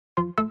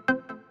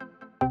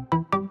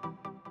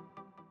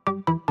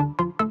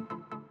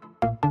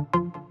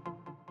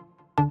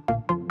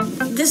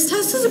This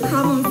test is a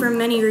problem for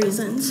many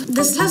reasons.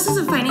 This test is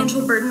a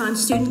financial burden on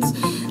students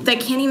that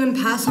can't even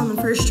pass on the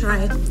first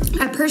try.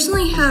 I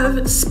personally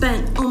have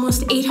spent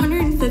almost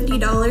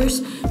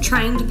 $850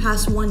 trying to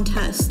pass one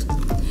test.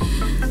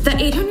 That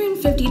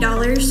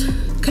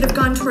 $850 could have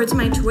gone towards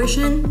my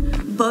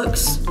tuition,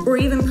 books, or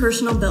even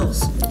personal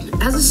bills.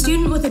 As a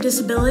student with a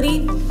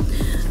disability,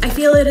 I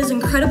feel it is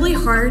incredibly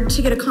hard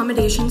to get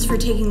accommodations for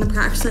taking the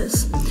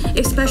Praxis,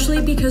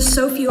 especially because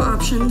so few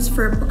options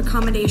for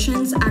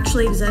accommodations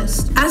actually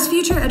exist. As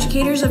future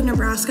educators of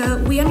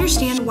Nebraska, we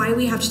understand why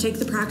we have to take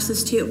the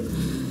Praxis too.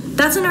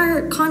 That's in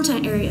our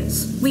content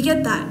areas. We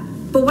get that.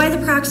 But why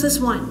the Praxis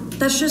 1?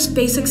 That's just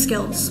basic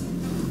skills.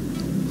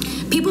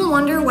 People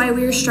wonder why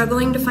we are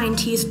struggling to find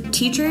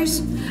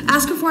teachers.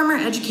 Ask a former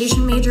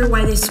education major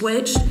why they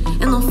switched,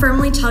 and they'll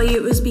firmly tell you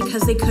it was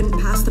because they couldn't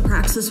pass the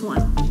Praxis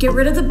 1. Get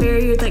rid of the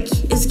barrier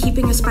that is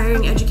keeping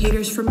aspiring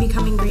educators from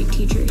becoming great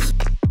teachers.